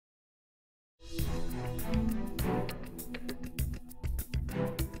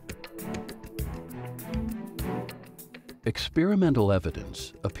Experimental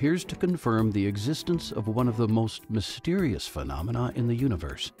evidence appears to confirm the existence of one of the most mysterious phenomena in the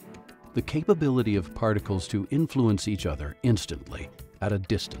universe, the capability of particles to influence each other instantly at a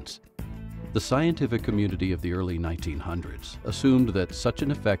distance. The scientific community of the early 1900s assumed that such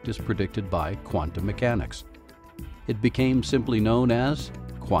an effect is predicted by quantum mechanics. It became simply known as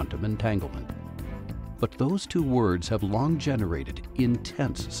quantum entanglement. But those two words have long generated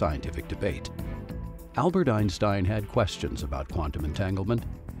intense scientific debate. Albert Einstein had questions about quantum entanglement.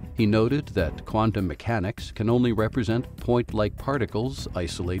 He noted that quantum mechanics can only represent point-like particles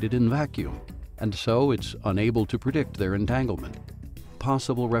isolated in vacuum, and so it's unable to predict their entanglement.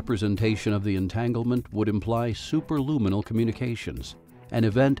 Possible representation of the entanglement would imply superluminal communications, an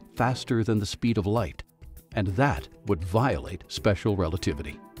event faster than the speed of light, and that would violate special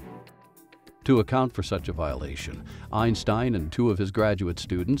relativity. To account for such a violation, Einstein and two of his graduate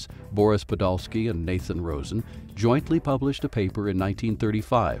students, Boris Podolsky and Nathan Rosen, jointly published a paper in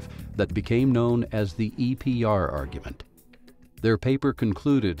 1935 that became known as the EPR argument. Their paper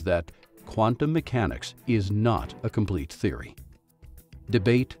concluded that quantum mechanics is not a complete theory.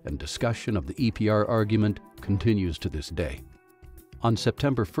 Debate and discussion of the EPR argument continues to this day. On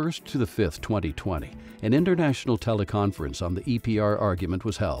September 1st to the 5th, 2020, an international teleconference on the EPR argument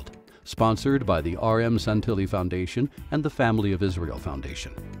was held, sponsored by the R.M. Santilli Foundation and the Family of Israel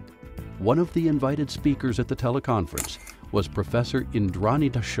Foundation. One of the invited speakers at the teleconference was Professor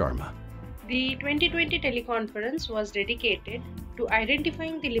Indranita Sharma. The 2020 teleconference was dedicated to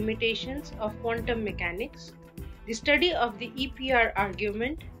identifying the limitations of quantum mechanics, the study of the EPR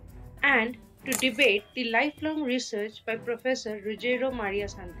argument, and to debate the lifelong research by Professor Ruggero Maria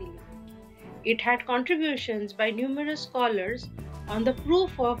Santilli. It had contributions by numerous scholars on the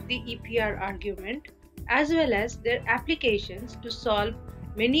proof of the EPR argument, as well as their applications to solve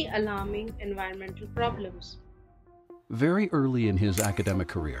many alarming environmental problems. Very early in his academic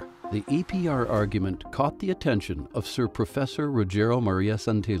career, the EPR argument caught the attention of Sir Professor Ruggero Maria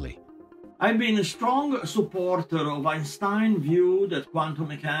Santilli. I've been a strong supporter of Einstein's view that quantum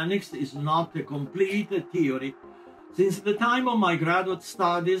mechanics is not a complete theory since the time of my graduate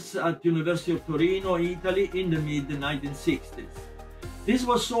studies at the University of Torino, Italy in the mid-1960s. This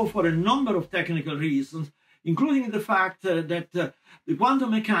was so for a number of technical reasons, including the fact that the quantum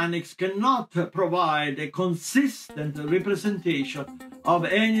mechanics cannot provide a consistent representation of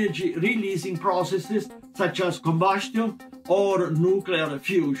energy-releasing processes such as combustion or nuclear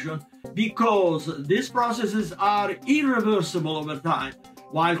fusion, because these processes are irreversible over time,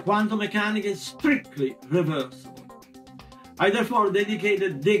 while quantum mechanics is strictly reversible. I therefore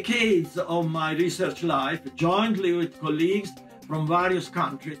dedicated decades of my research life, jointly with colleagues from various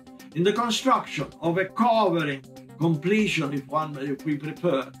countries, in the construction of a covering completion, if we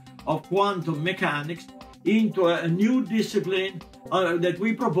prefer, of quantum mechanics into a new discipline that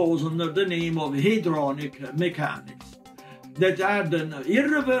we propose under the name of hadronic mechanics, that had an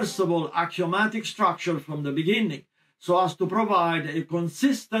irreversible axiomatic structure from the beginning, so as to provide a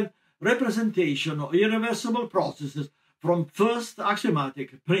consistent representation of irreversible processes from first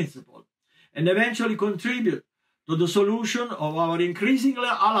axiomatic principle, and eventually contribute to the solution of our increasingly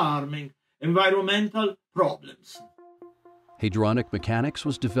alarming environmental problems. Hadronic mechanics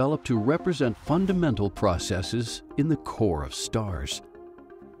was developed to represent fundamental processes in the core of stars.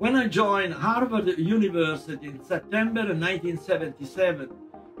 When I joined Harvard University in September 1977,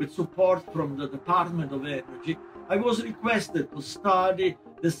 with support from the Department of Energy, I was requested to study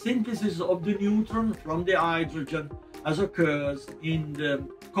the synthesis of the neutron from the hydrogen as occurs in the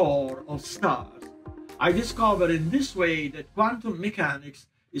core of stars. I discovered in this way that quantum mechanics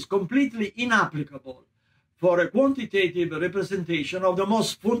is completely inapplicable for a quantitative representation of the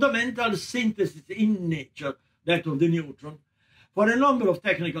most fundamental synthesis in nature, that of the neutron, for a number of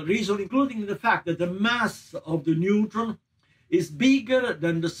technical reasons, including the fact that the mass of the neutron is bigger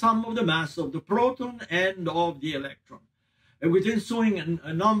than the sum of the mass of the proton and of the electron, and with ensuing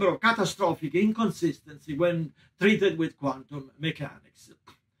a number of catastrophic inconsistencies when treated with quantum mechanics.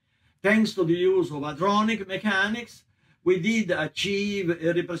 Thanks to the use of hadronic mechanics, we did achieve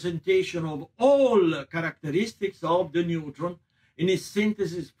a representation of all characteristics of the neutron in its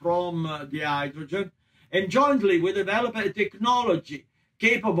synthesis from the hydrogen, and jointly we developed a technology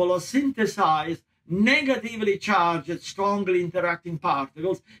capable of synthesizing negatively charged, strongly interacting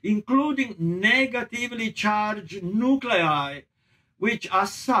particles, including negatively charged nuclei, which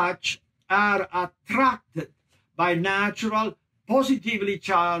as such are attracted by natural, positively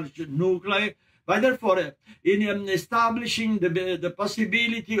charged nuclei, But therefore, in establishing the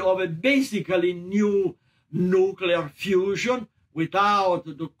possibility of a basically new nuclear fusion without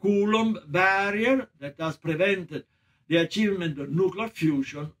the Coulomb barrier that has prevented the achievement of nuclear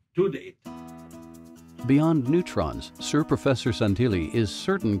fusion to date. Beyond neutrons, Sir Professor Santilli is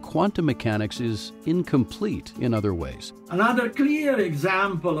certain quantum mechanics is incomplete in other ways. Another clear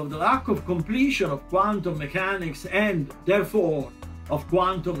example of the lack of completion of quantum mechanics and, therefore, of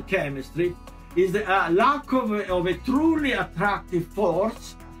quantum chemistry is the lack of a truly attractive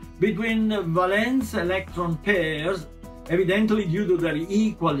force between valence electron pairs, evidently due to their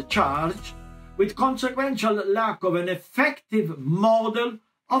equal charge, with consequential lack of an effective model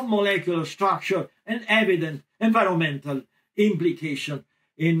of molecular structure and evident environmental implication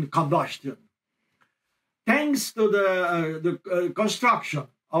in combustion. Thanks to the construction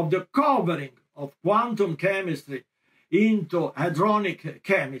of the covering of quantum chemistry into hadronic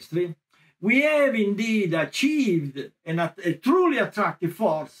chemistry, we have indeed achieved a truly attractive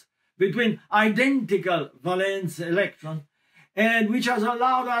force between identical valence electrons, and which has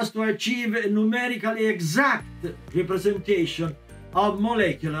allowed us to achieve a numerically exact representation of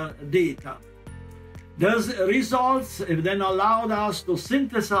molecular data. Those results have then allowed us to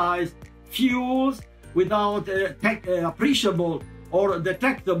synthesize fuels without appreciable or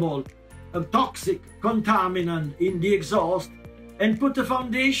detectable toxic contaminant in the exhaust, and put the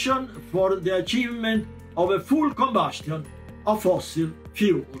foundation for the achievement of a full combustion of fossil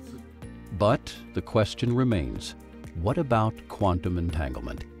fuels. But the question remains, what about quantum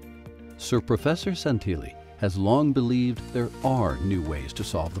entanglement? Sir Professor Santilli has long believed there are new ways to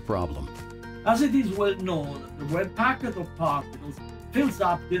solve the problem. As it is well known, the Webb packet of particles fills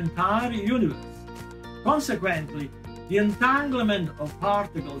up the entire universe. Consequently, the entanglement of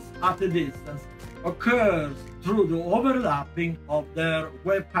particles at a distance occurs through the overlapping of their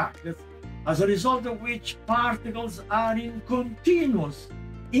Webb packets, as a result of which particles are in continuous,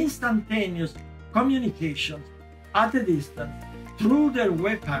 instantaneous communications at a distance through their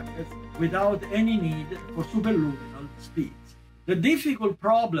Webb packets without any need for superluminal speeds. The difficult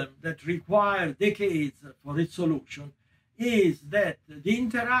problem that requires decades for its solution is that the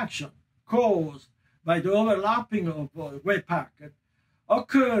interaction caused by the overlapping of Webb packets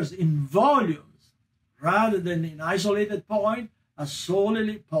occurs in volumes rather than in isolated points, as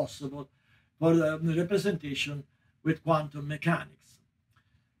solely possible for the representation with quantum mechanics.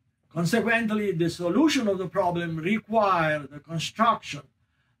 Consequently, the solution of the problem requires the construction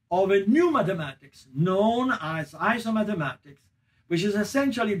of a new mathematics known as isomathematics, which is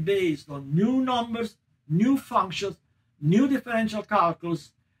essentially based on new numbers, new functions, new differential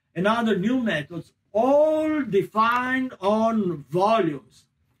calculus, and other new methods, all defined on volumes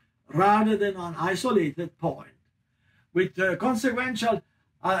rather than on isolated points, with consequential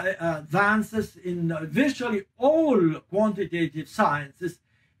advances in virtually all quantitative sciences,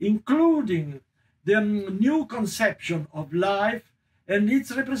 including the new conception of life and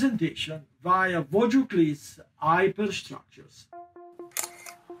its representation via Vaugeauclis hyperstructures.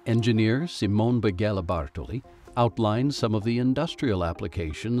 Engineer Simone Begala Bartoli outlines some of the industrial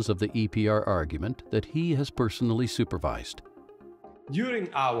applications of the EPR argument that he has personally supervised. During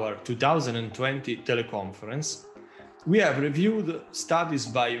our 2020 teleconference, we have reviewed studies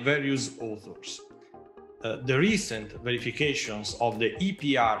by various authors. The recent verifications of the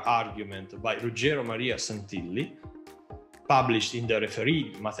EPR argument by Ruggero Maria Santilli, published in the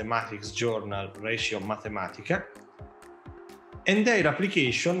refereed mathematics journal Ratio Mathematica, and their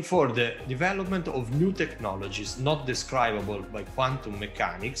application for the development of new technologies not describable by quantum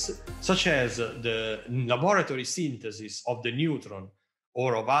mechanics, such as the laboratory synthesis of the neutron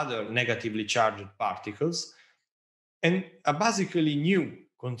or of other negatively charged particles, and a basically new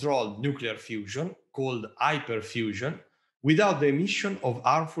controlled nuclear fusion called hyperfusion without the emission of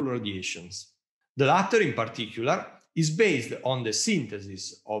harmful radiations. The latter in particular is based on the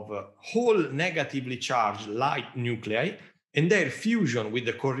synthesis of whole negatively charged light nuclei and their fusion with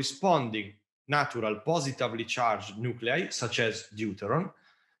the corresponding natural positively charged nuclei, such as deuteron,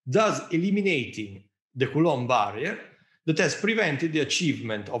 thus eliminating the Coulomb barrier that has prevented the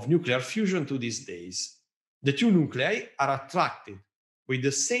achievement of nuclear fusion to these days. The two nuclei are attracted with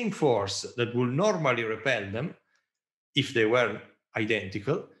the same force that would normally repel them if they were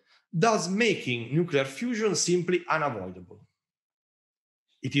identical, thus making nuclear fusion simply unavoidable.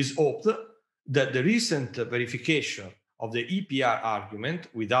 It is hoped that the recent verification of the EPR argument,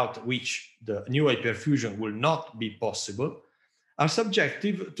 without which the new hyperfusion will not be possible, are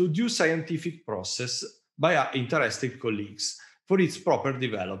subjective to due scientific process by our interested colleagues for its proper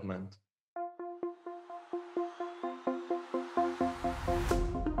development.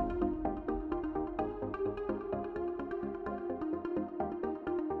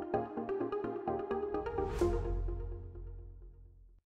 you.